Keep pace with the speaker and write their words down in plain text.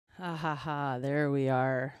Ha ha ha, there we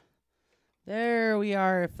are. There we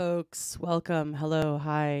are, folks. Welcome. Hello,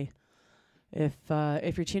 hi. If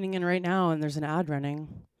you're tuning in right now and there's an ad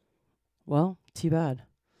running, well, too bad.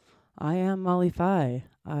 I am Molly Fi.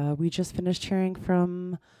 We just finished hearing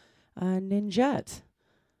from Ninjet.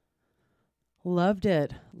 Loved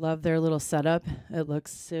it. Loved their little setup. It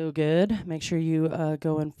looks so good. Make sure you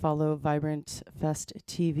go and follow Vibrant Fest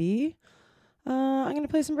TV. I'm going to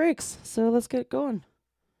play some breaks, so let's get going.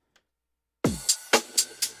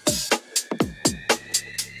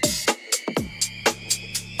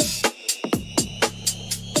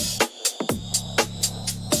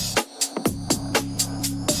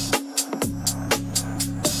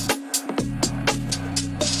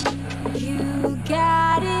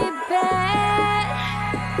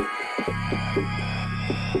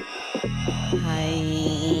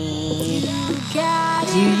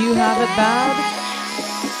 Do you have it bad?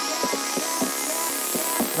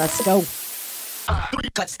 Let's go. 3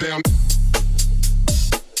 cuts down.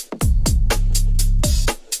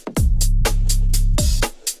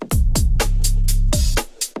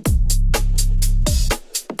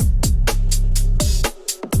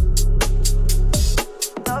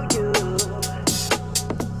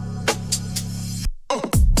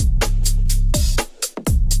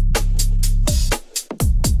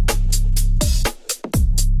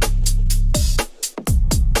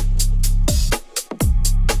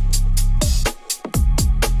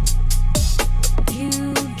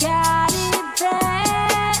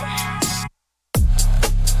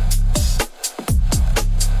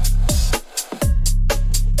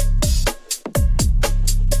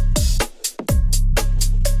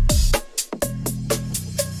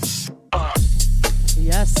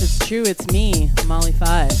 True, it's me, Molly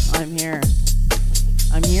Fi. I'm here.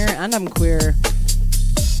 I'm here and I'm queer.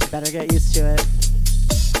 Better get used to it.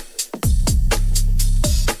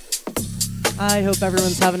 I hope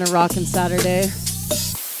everyone's having a rockin' Saturday.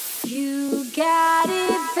 You got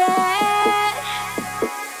it bad.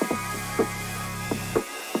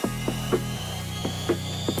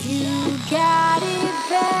 You got it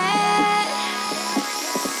bad.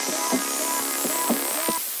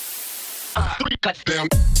 3 cuts down.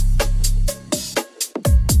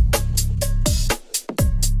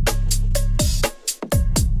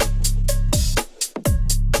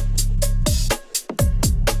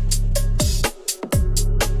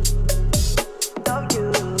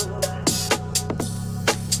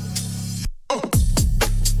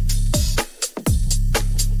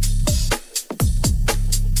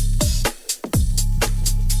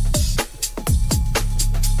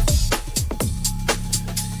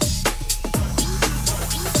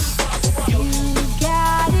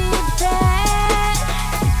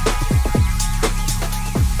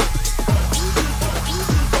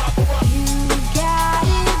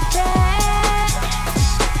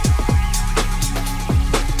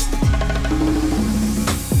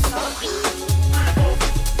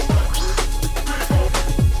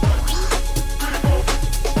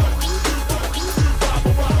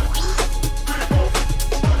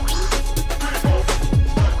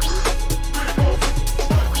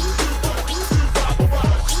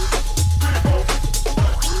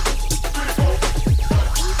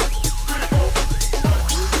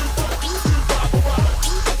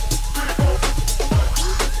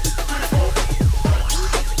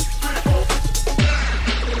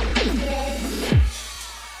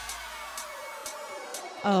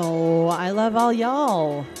 All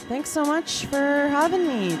y'all, thanks so much for having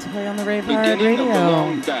me to play on the Ravehard Beginning radio. Of the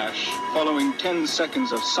long dash, following 10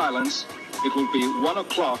 seconds of silence, it will be 1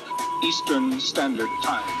 o'clock Eastern Standard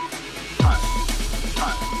Time.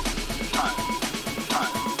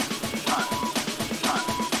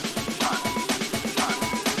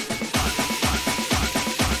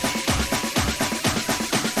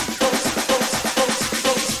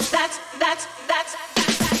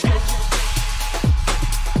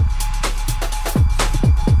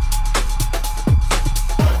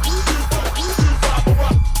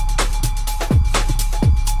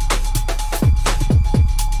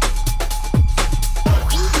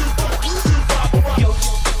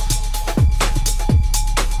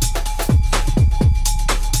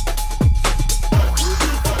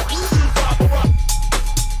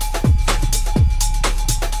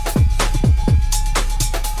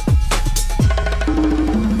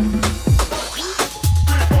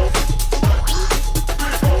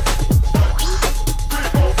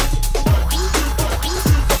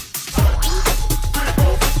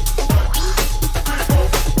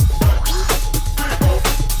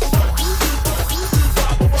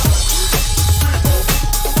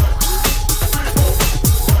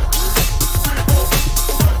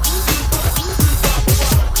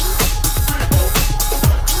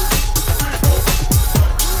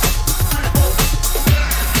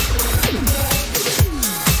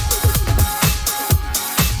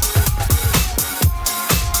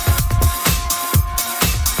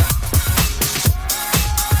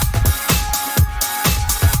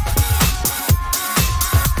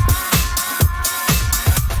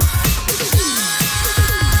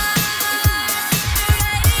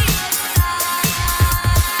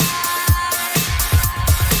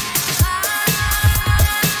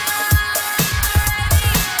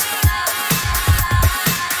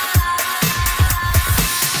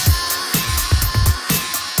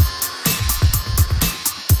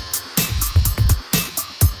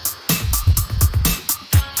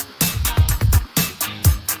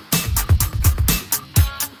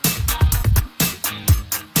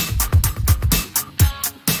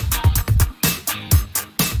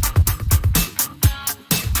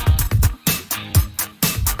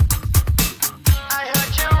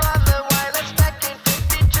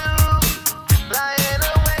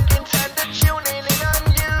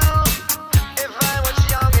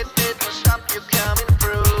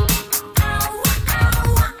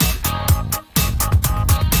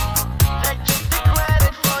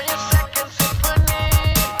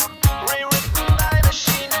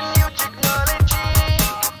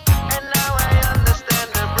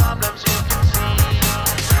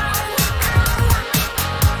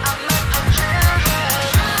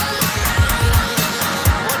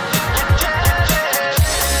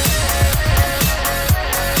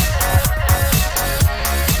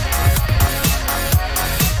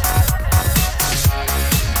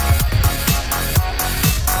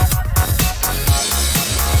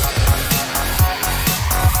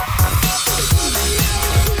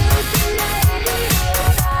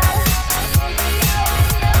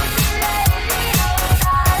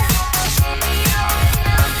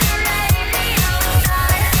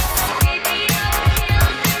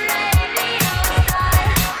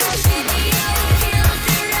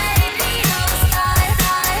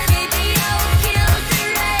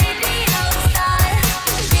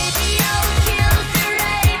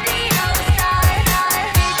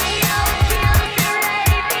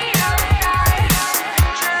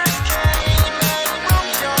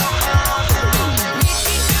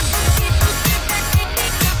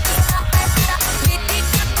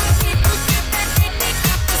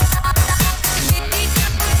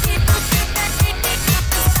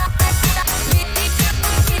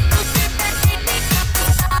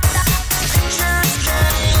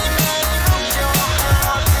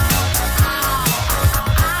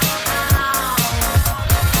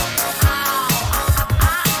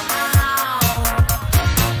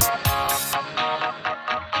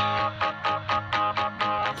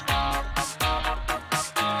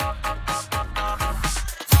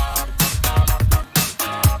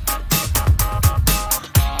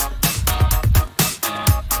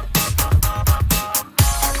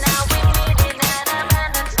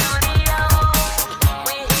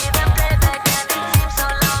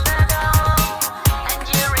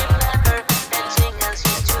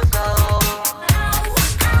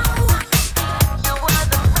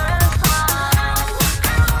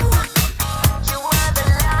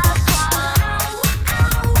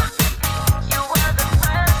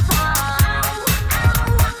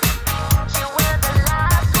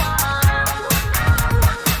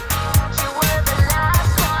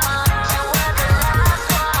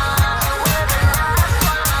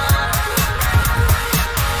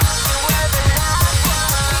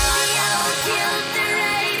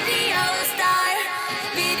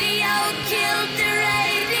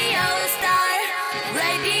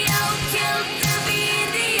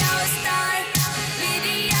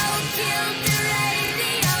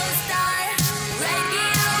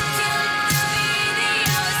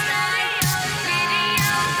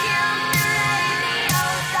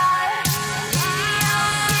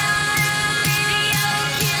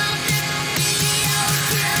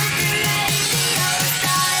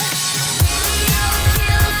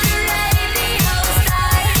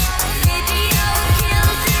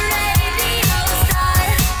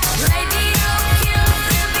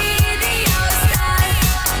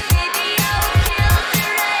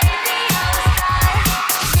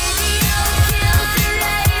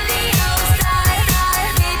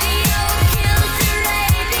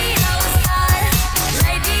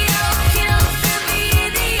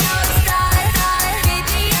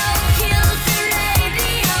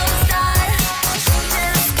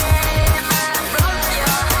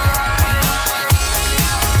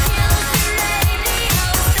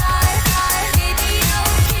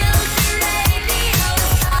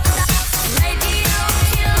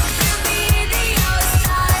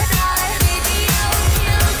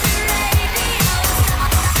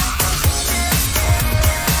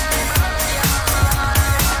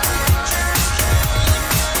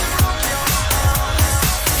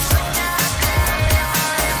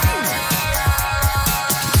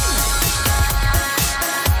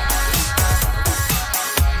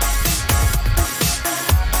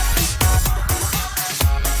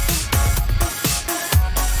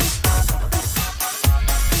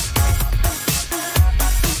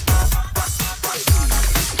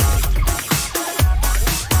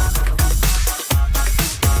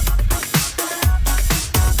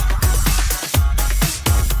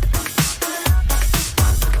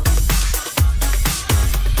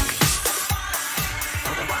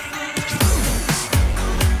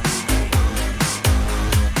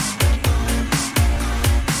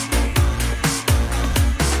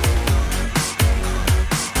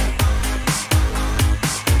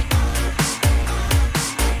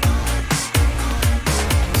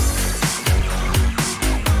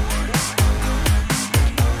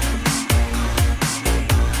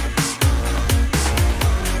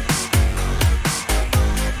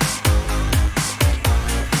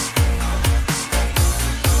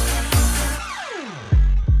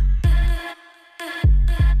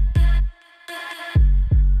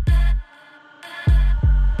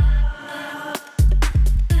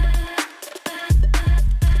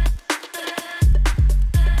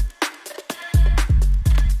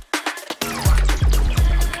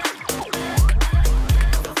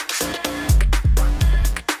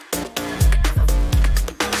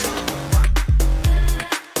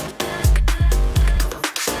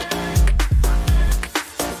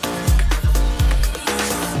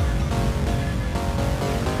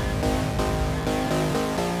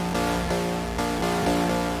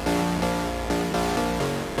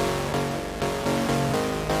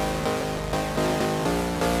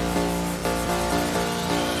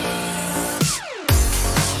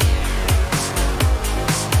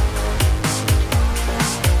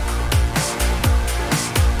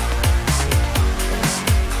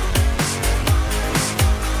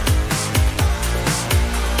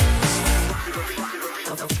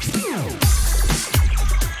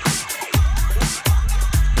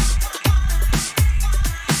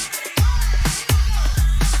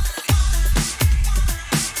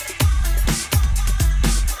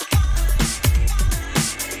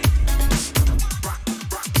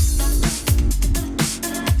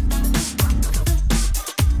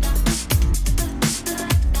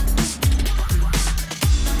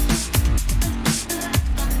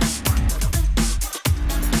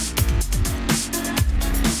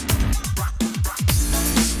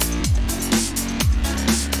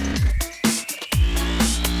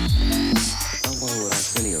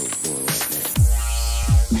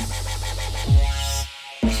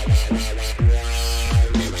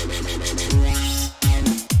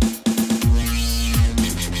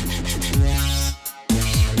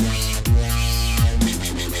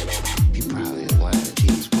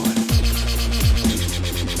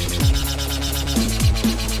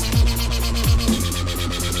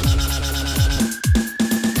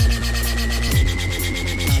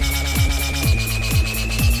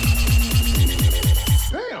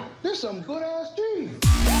 some good ass teeth.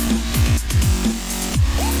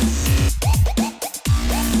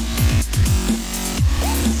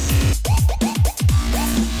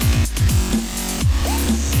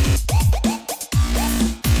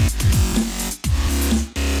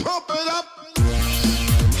 Pump it up.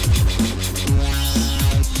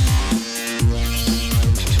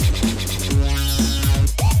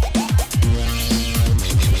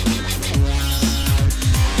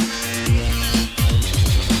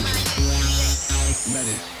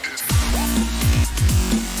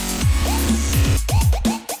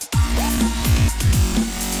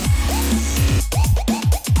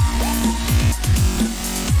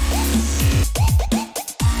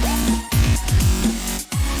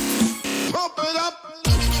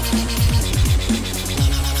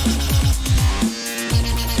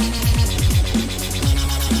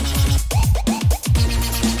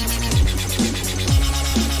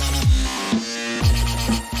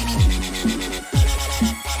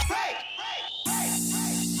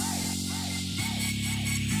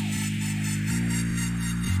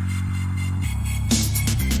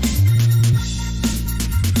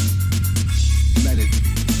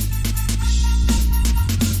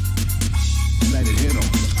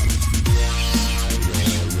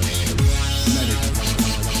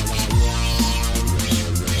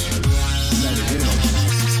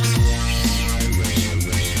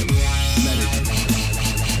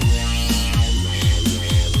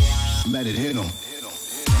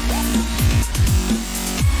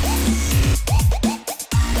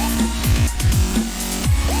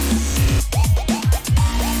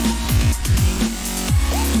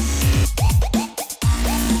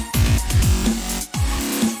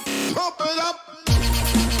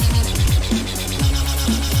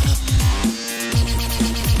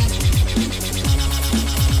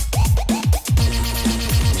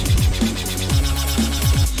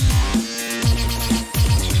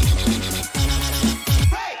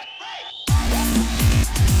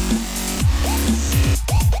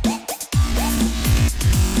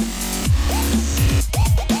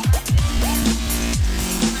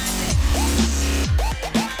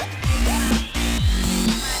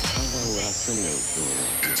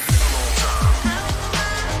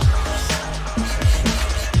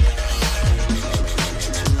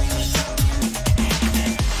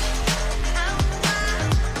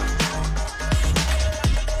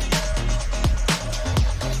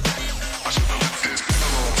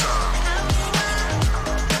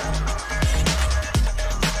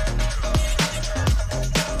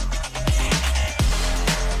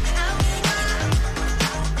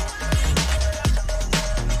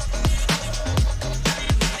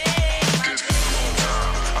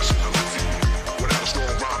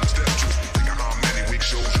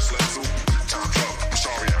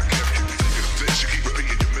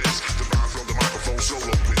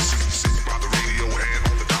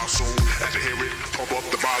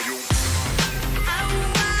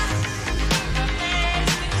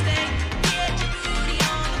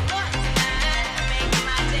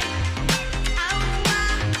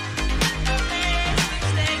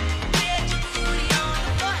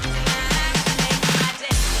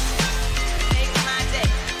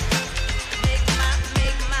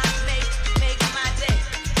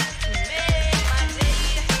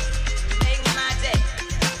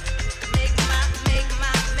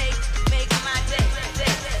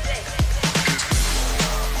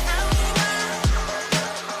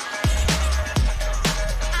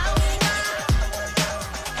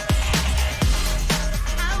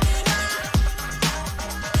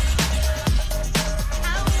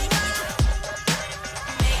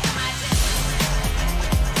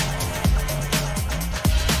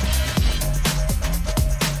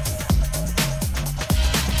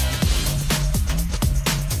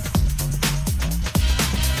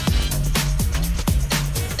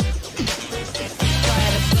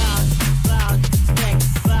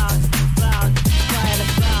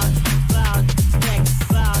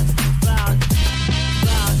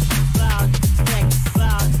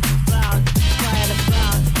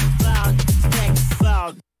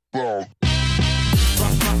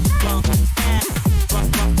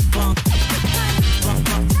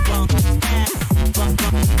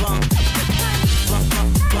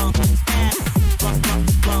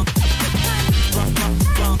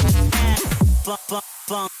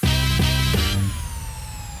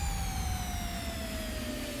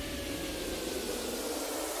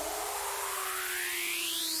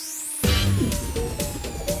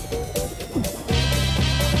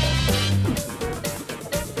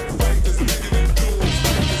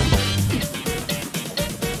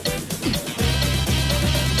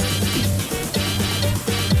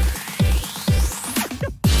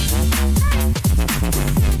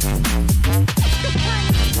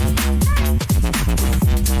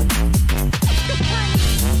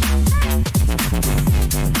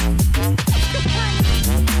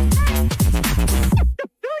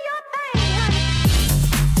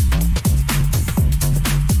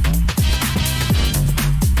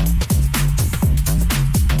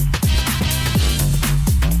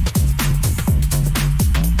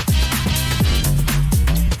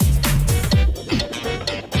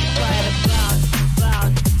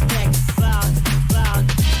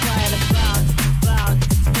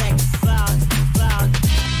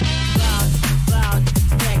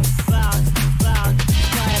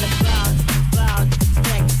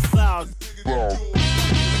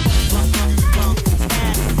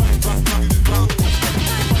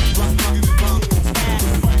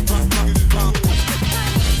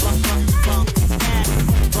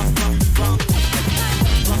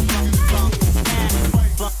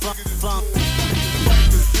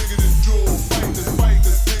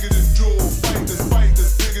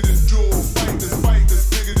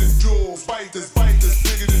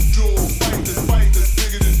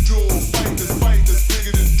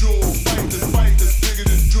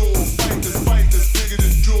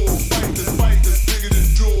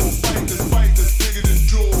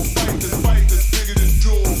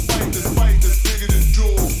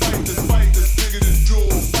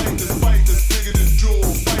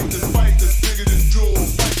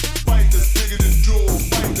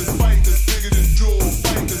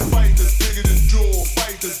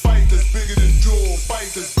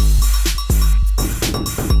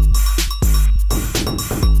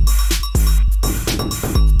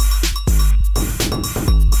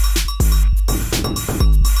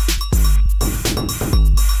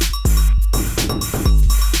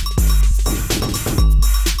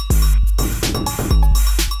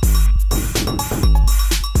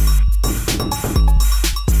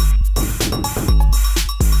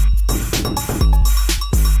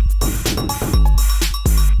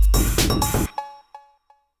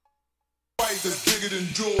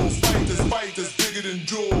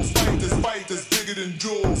 jewels. Fight that's bigger than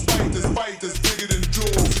jewels. Fight that's bigger than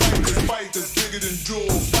jewels. Fight that's bigger than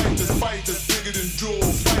jewels. Fight that's bigger than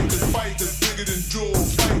jewels. Fight that's bigger than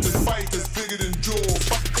jewels. Fight that's bigger than jewels.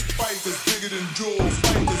 Fight that's bigger than jewels.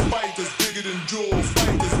 Fight that's bigger than jewels.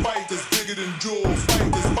 Fight that's bigger than jewels.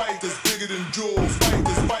 Fight that's bigger than jewels.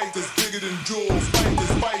 Fight that's bigger than jewels.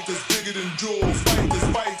 Fight that's bigger than jewels.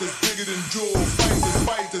 Fight that's bigger than jewels.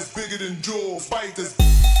 Fight that's bigger than jewels. Fight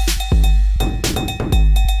that's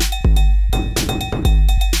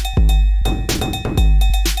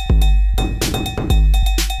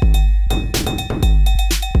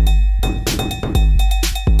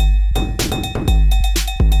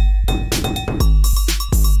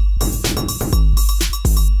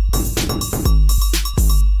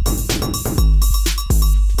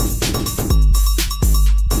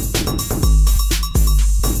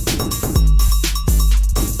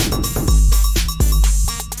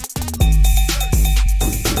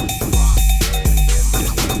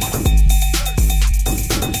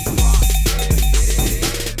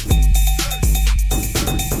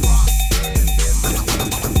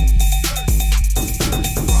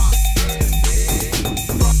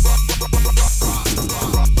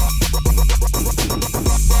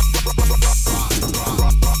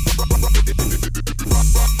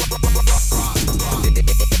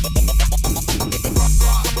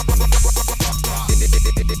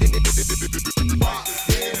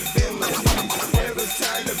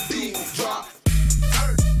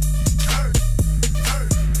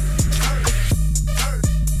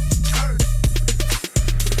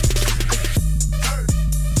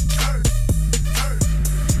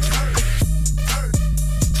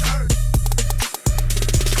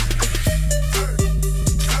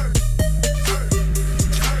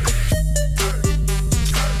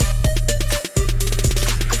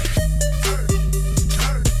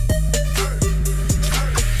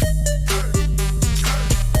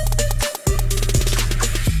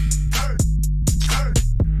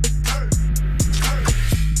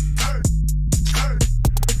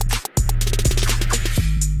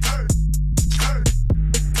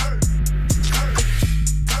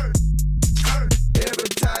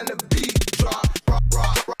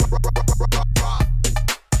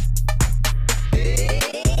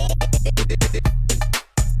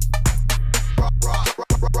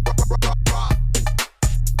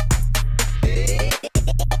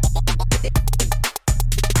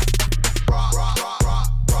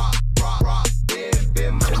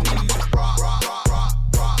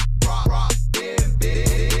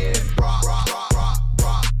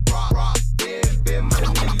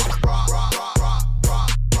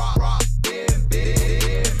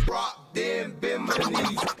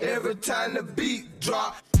time the beat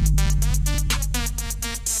drop.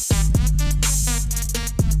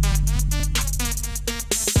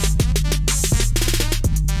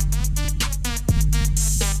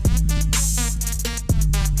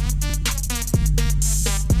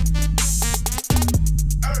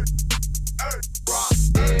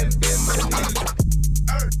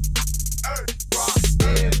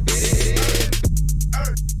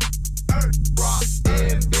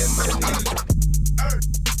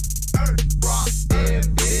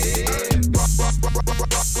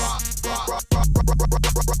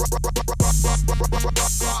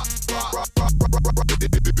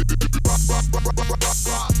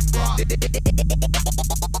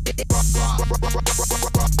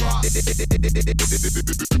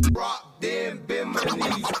 Rock, then bend my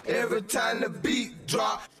knees every time the beat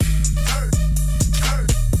drop.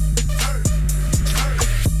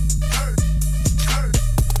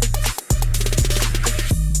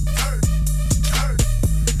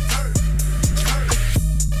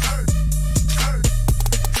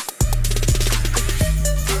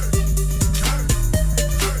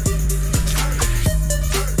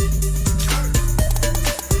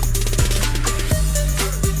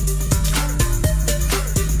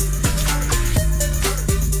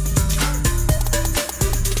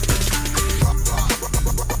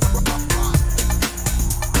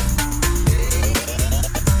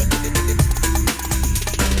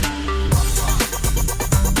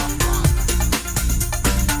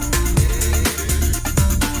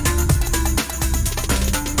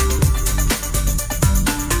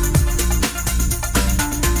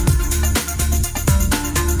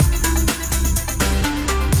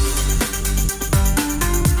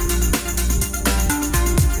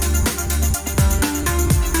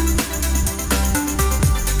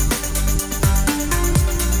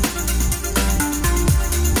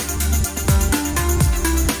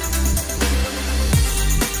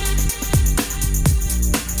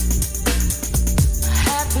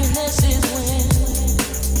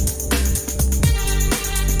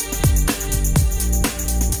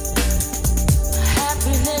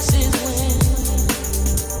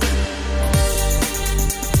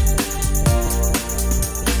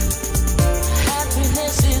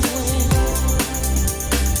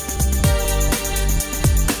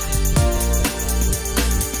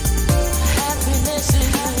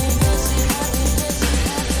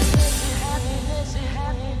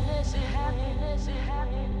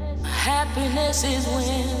 Happiness is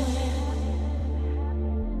when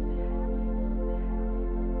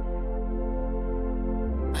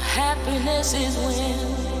happiness is when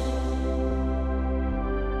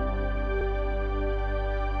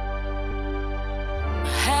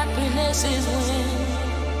happiness is when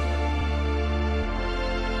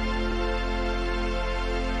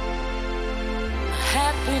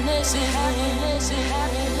happiness is happiness is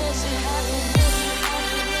happiness is happiness.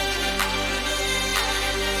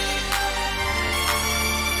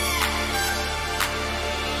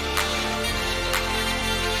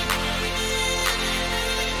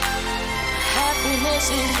 Happiness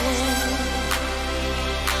is when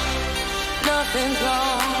nothing's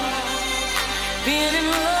wrong. Being in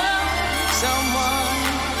love with someone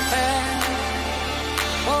else.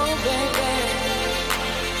 Oh baby,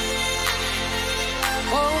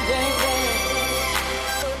 oh baby.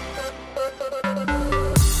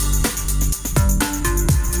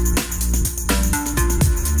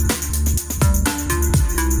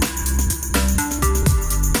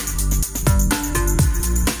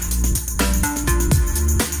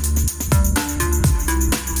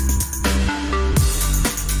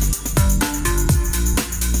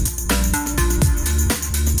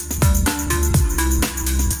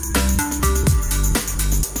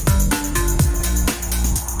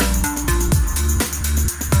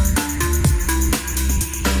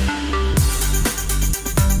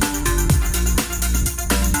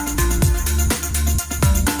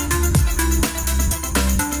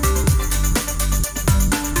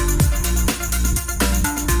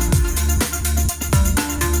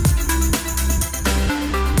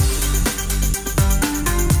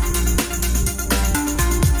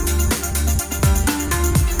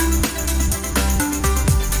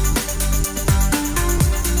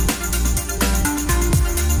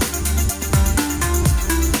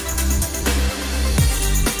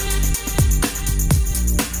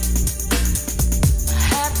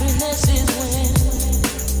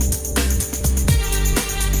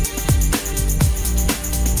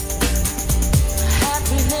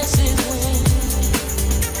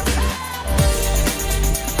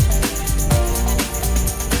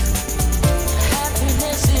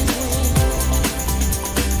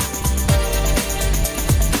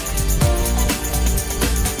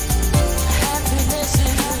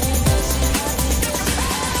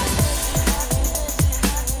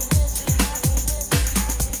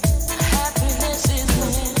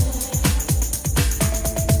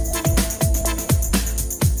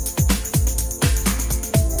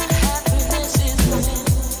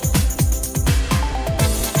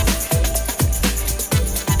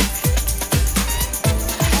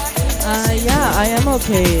 I am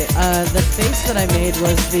okay. The face that I made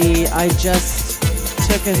was I just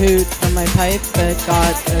took a hoot from my pipe but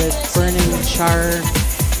got a burning char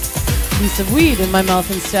piece of weed in my mouth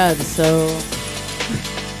instead. So,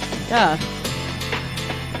 yeah.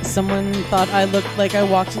 Someone thought I looked like I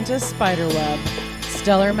walked into a spider web.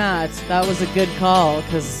 Stellar Matt, that was a good call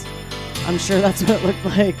because I'm sure that's what it looked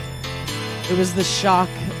like. It was the shock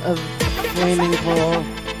of flaming coal.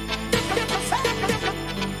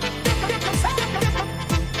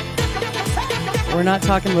 We're not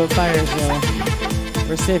talking about fires, though.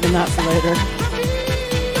 We're saving that for later.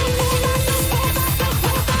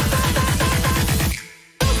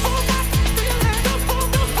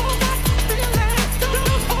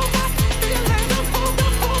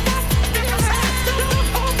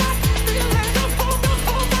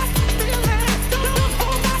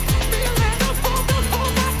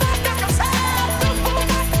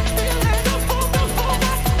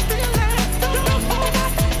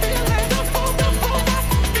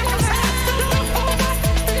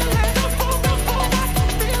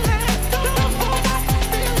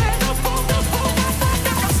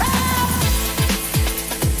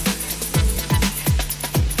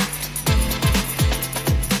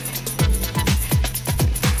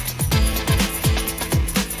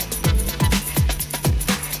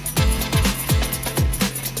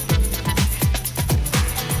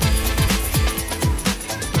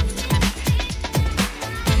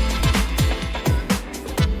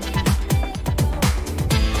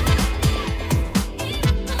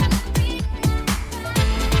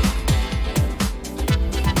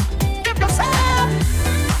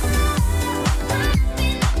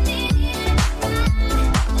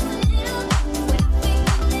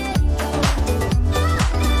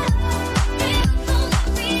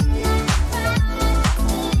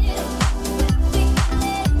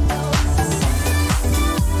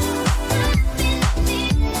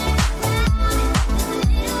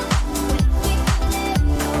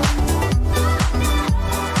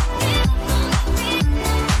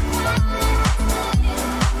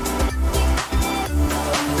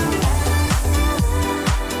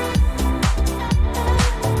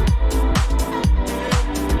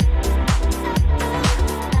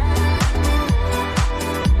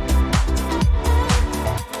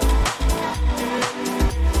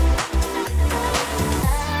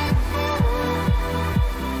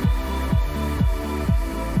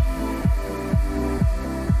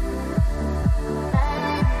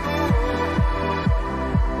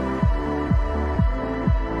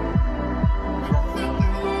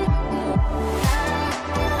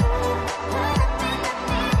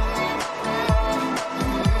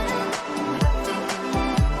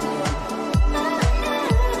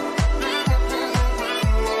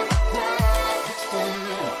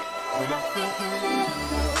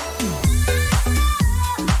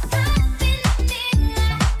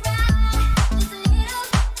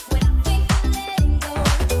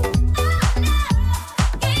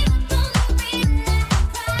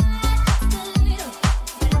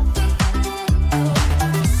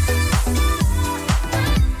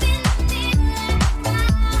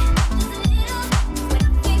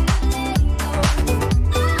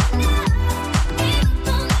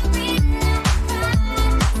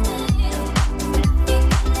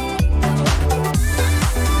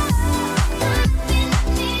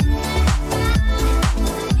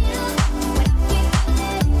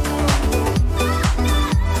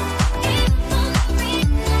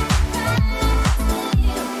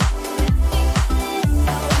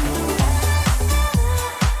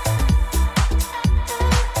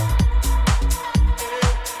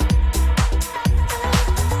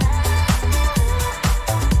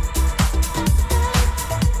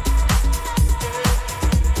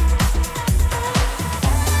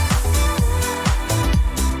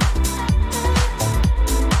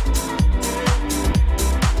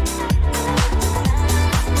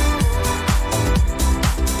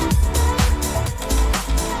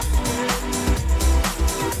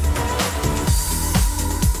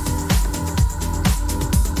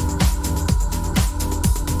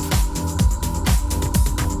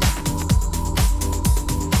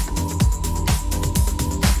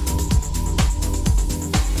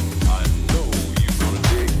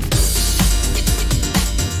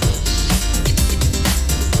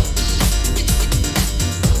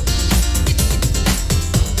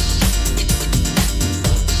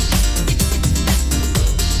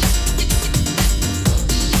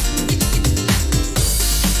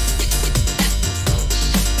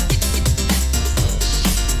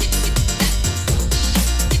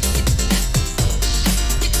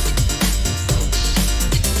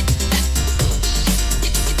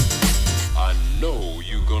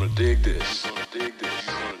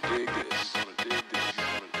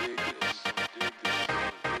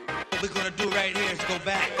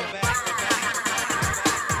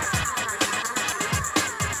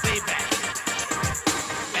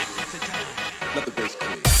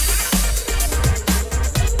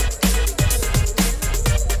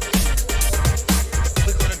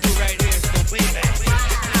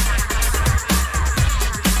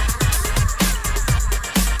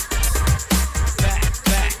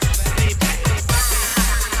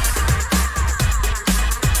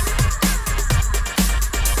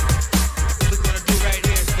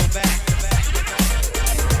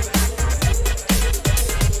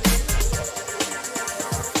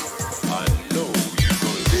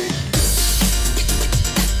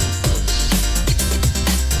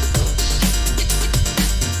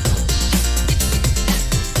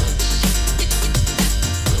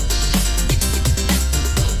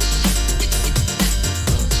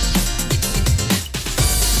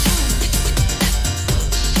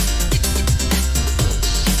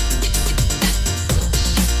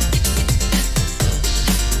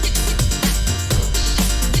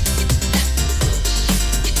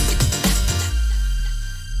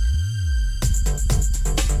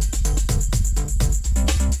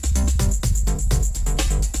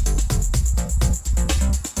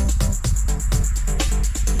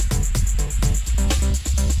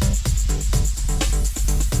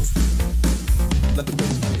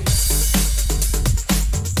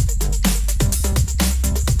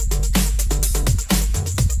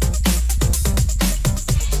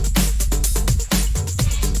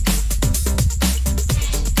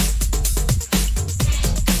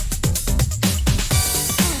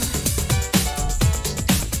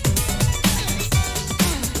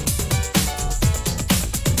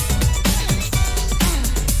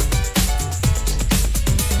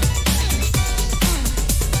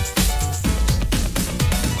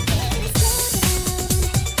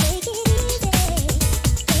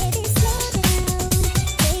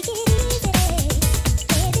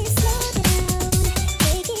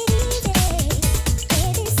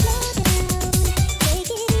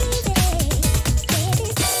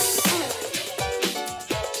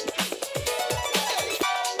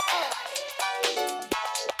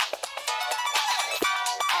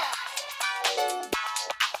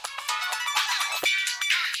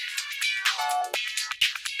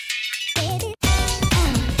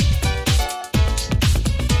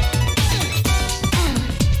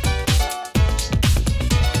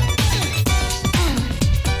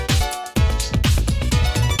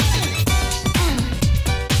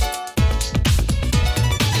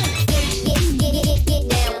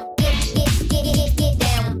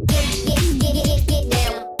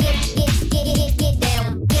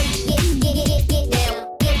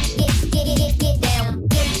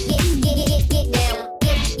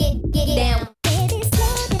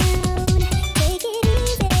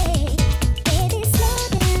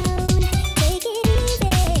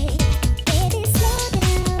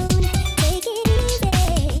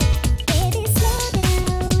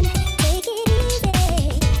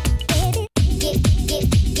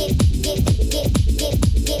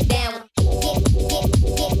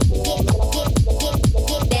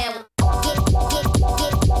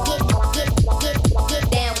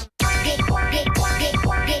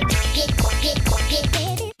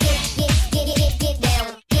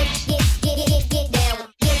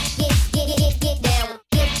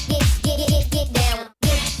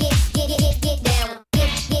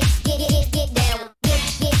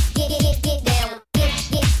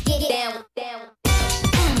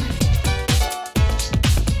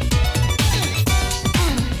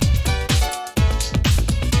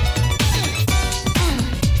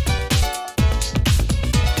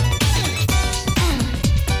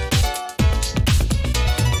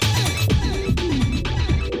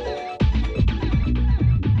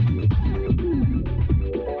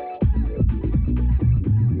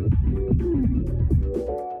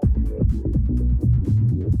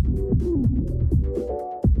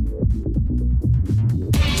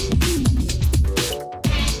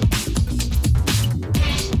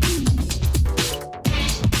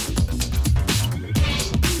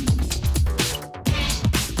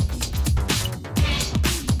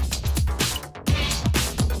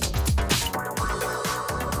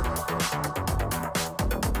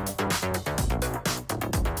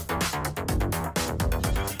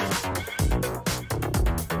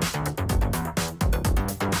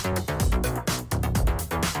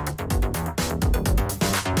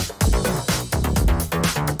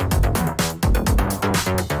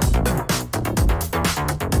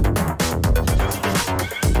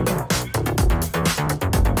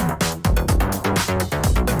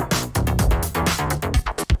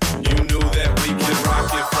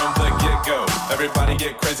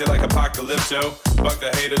 like apocalypto. Fuck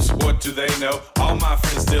the haters, what do they know? All my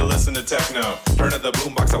friends still listen to techno. Turn up the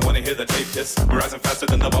boombox, I wanna hear the tape hiss. We're rising faster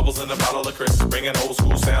than the bubbles in a bottle of Chris. Bringing old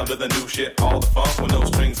school sound to the new shit. All the funk with no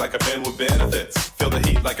strings like a pen with benefits. Feel the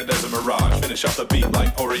heat like a desert mirage. Finish off the beat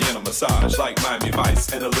like Oriental massage. Like Miami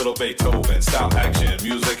Vice and a little Beethoven. Style action,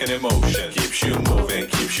 music and emotion. Keeps you moving,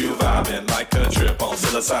 keeps you vibing. Like a trip on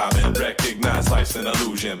psilocybin. Recognize life's an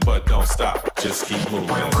illusion, but don't stop, just keep moving.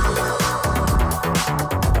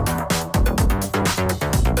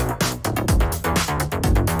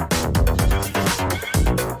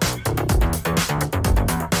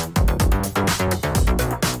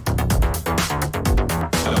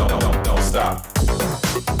 Don't stop.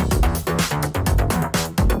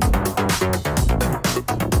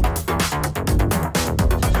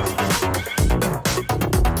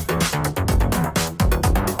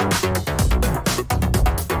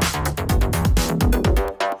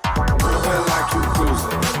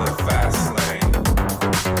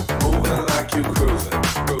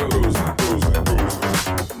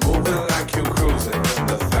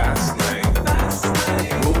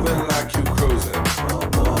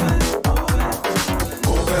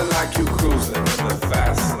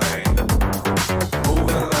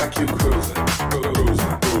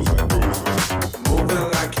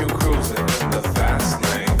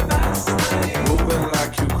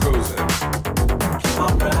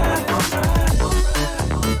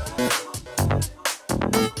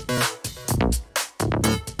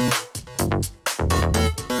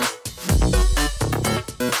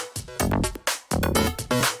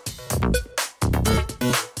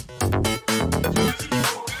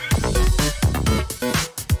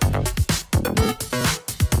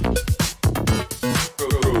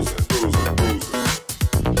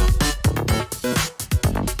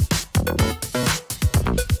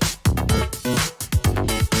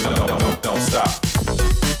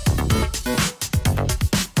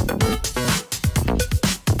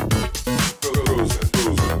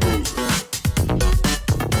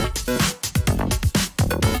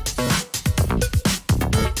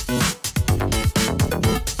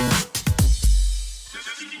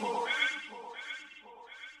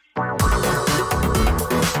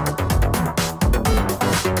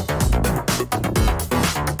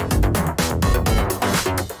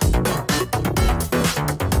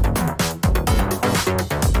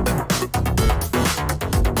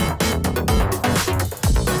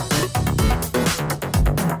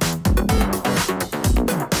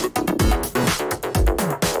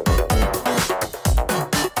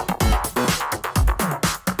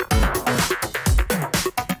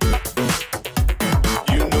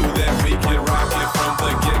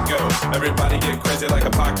 Everybody get crazy like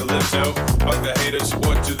apocalypto. Fuck the haters,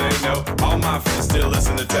 what do they know? All my friends still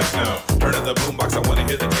listen to techno. Turn up the boombox, I wanna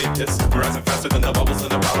hear the tape hiss. We're rising faster than the bubbles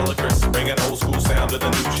in a bottle of Chris. Bringing old school sound to the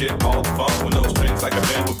new shit. All the funk with no strings like a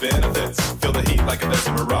band with benefits. Feel the heat like a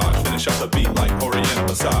desert mirage. Finish off the beat like Oriental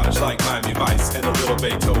massage. Like Miami Vice and a little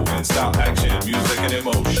Beethoven. Style action, music and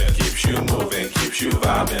emotion. Keeps you moving, keeps you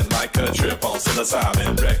vibing. Like a trip on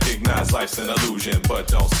psilocybin. Recognize life's an illusion, but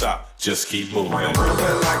don't stop, just keep moving.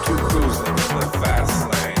 Moving like you cruising in the fast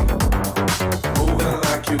lane. Moving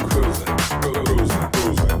like you cruising, cruising,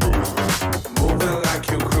 cruising, cruising. Moving like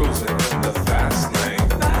you cruising in the fast lane.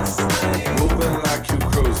 Moving like you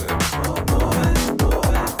cruising.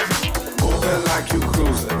 Moving like you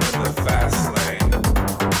cruising in the fast lane.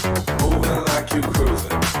 Moving like you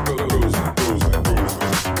cruising, cruising, cruising, cruising.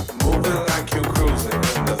 Moving like you cruising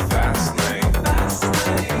in the fast lane.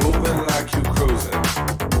 Moving like you cruising.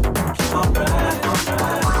 Keep on riding,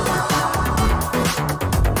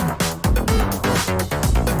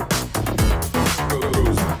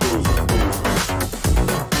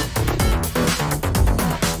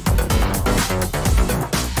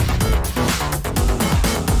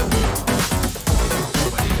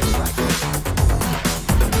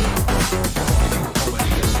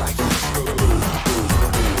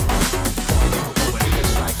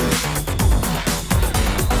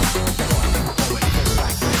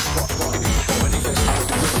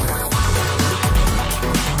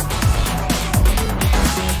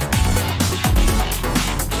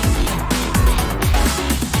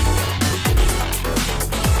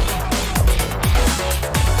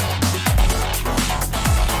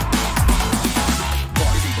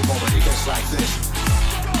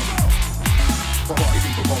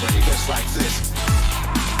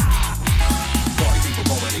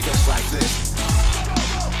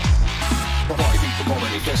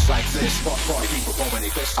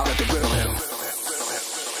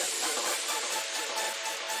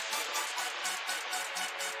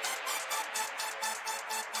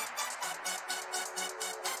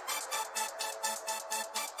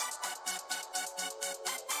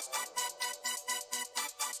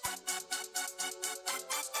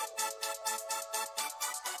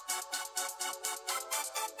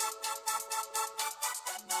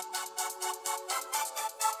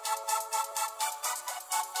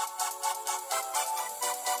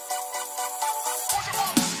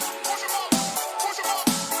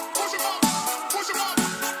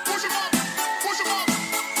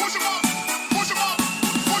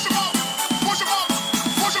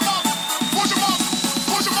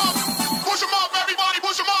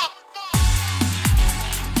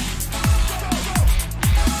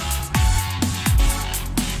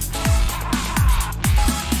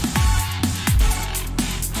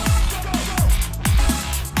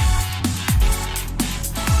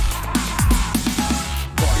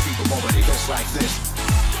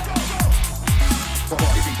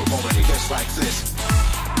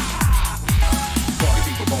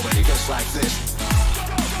 like this.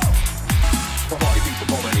 Party people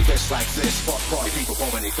going any fists like this. Party people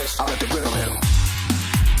going any fists. I let the rhythm hit 'em.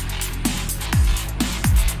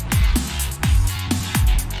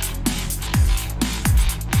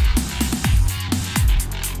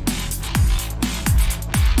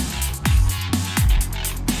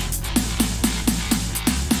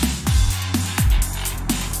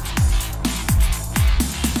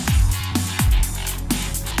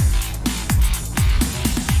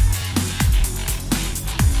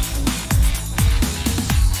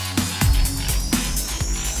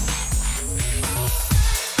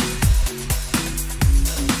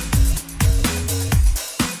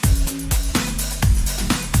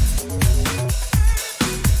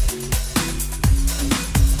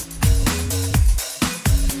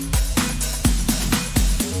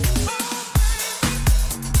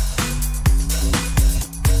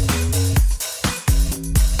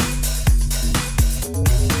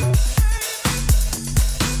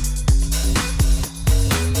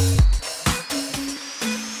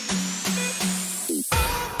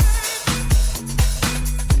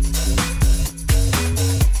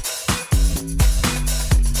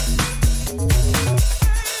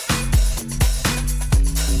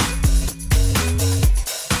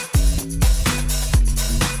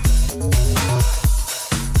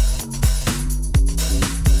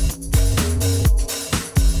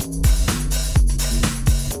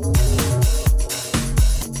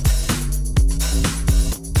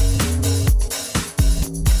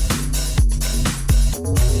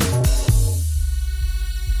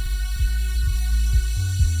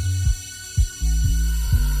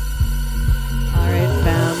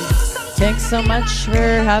 Thanks so much for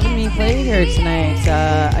having me play here tonight.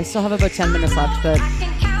 I still have about 10 minutes left, but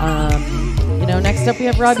next up we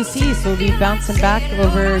have Robbie C, so we'll be bouncing back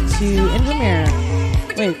over to Invermere.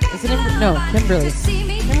 Wait, is it no, Kimberly.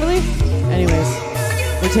 Kimberly? Anyways,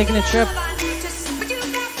 we're taking a trip,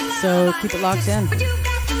 so keep it locked in.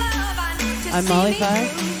 I'm Molly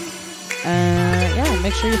Pie.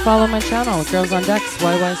 Make sure you follow my channel, Girls on Decks,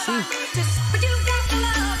 YYC.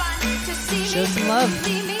 Show some love.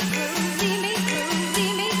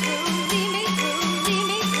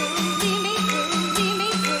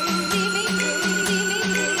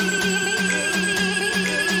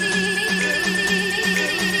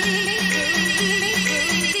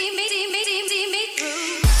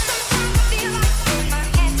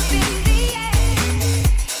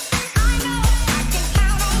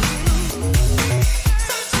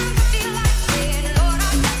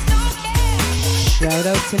 Shout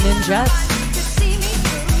out to Ninjets.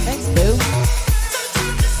 Thanks, boo.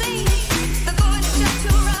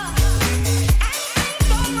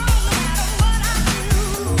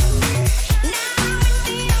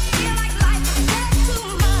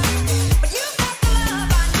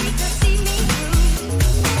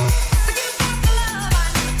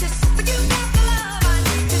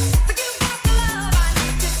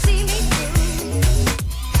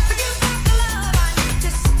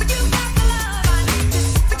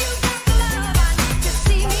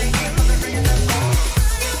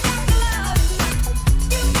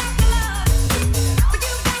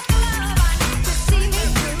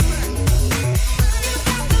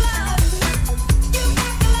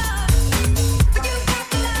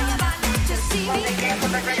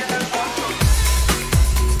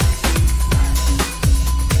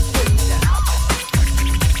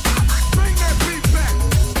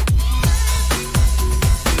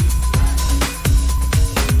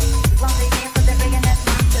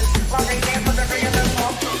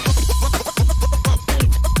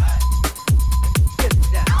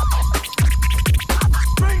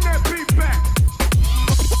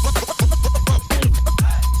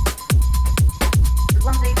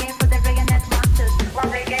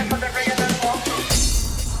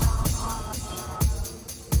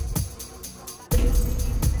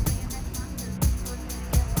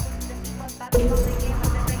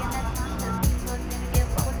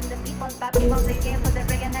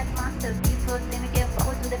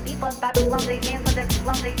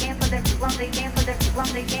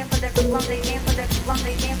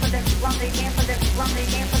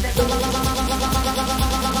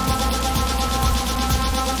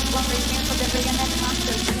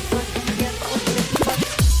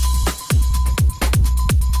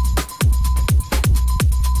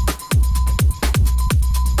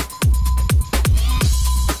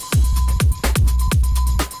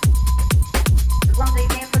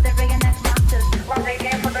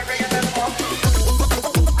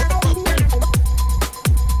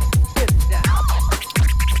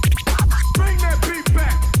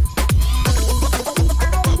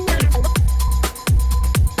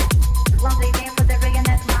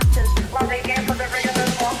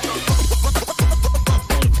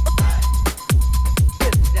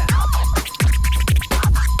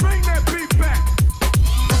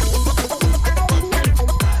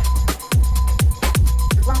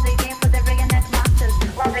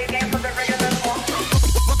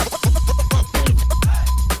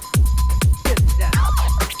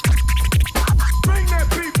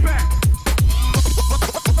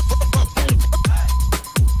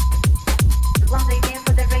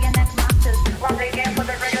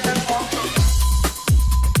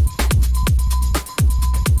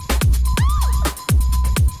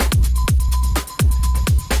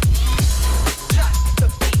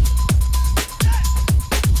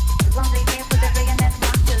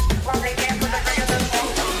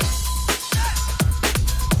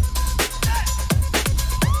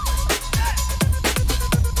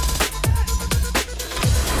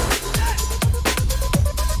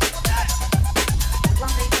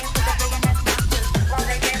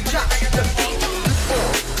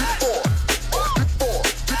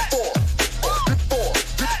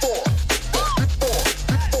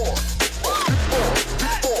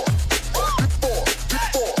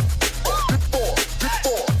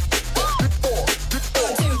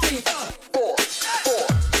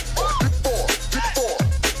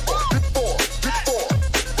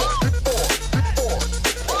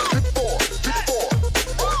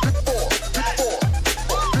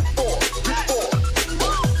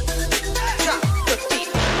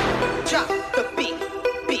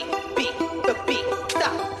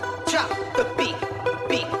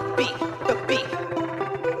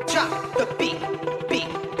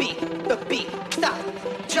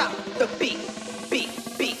 the beat, beat,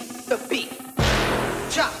 beat, the beat.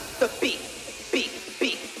 Drop the beat, beat,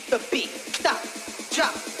 beat, the beat. Stop,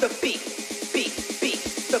 drop the beat, beat, beat,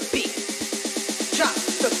 the beat. Drop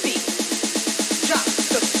the beat, drop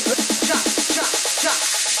the drop, drop, drop.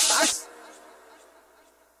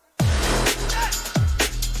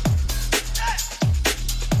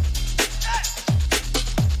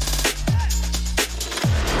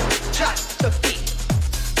 Drop the beat.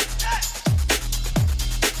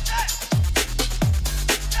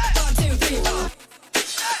 One, two, three, four.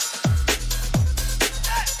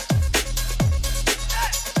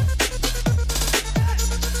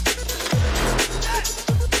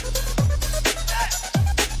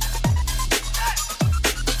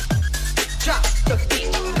 Drop the beat.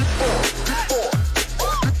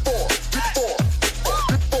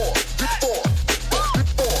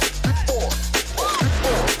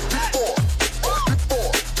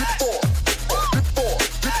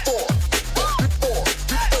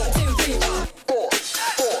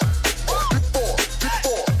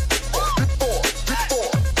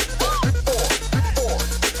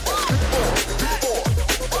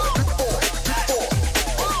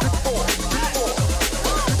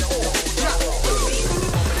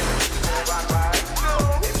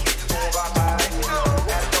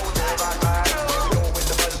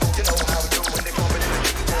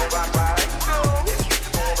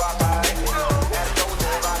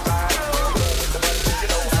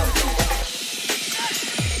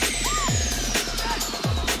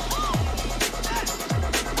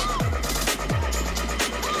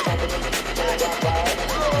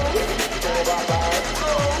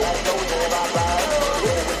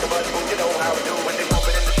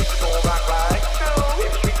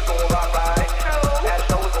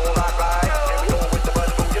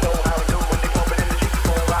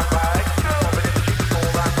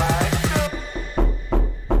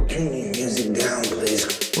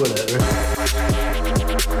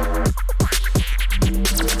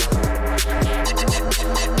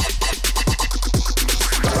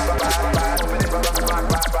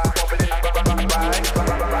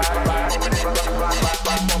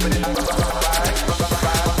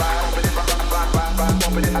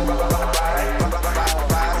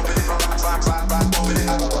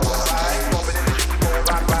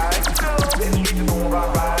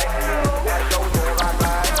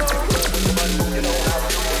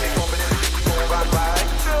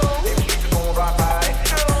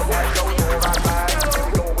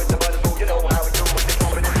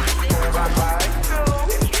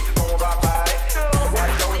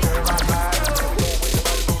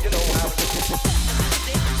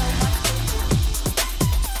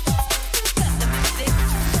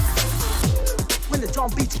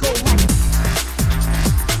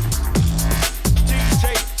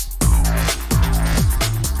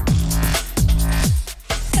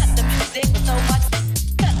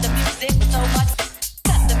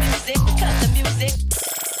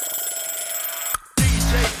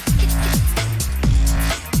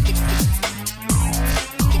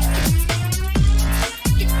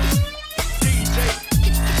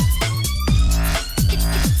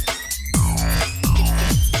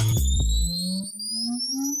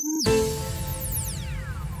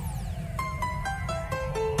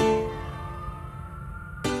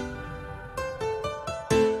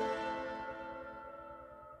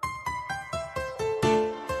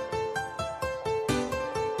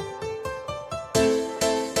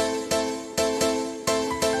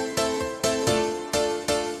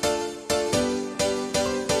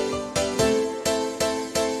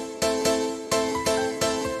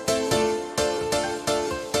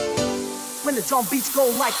 When the drum beats go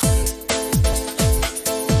like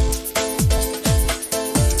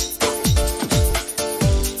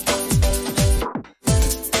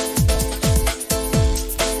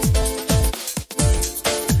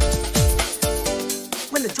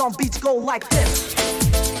when the drum beats go like this.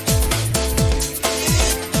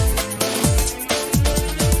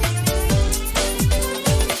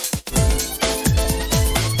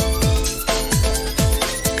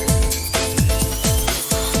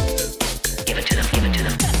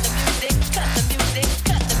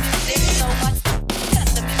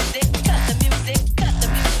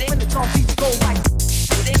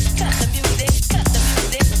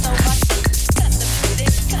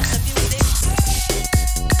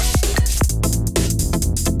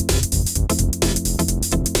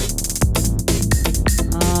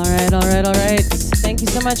 All right. Thank you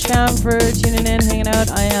so much, fam, for tuning in, hanging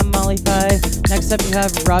out. I am Molly Phi. Next up, you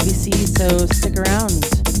have Robbie C, so stick around.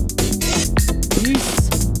 Peace.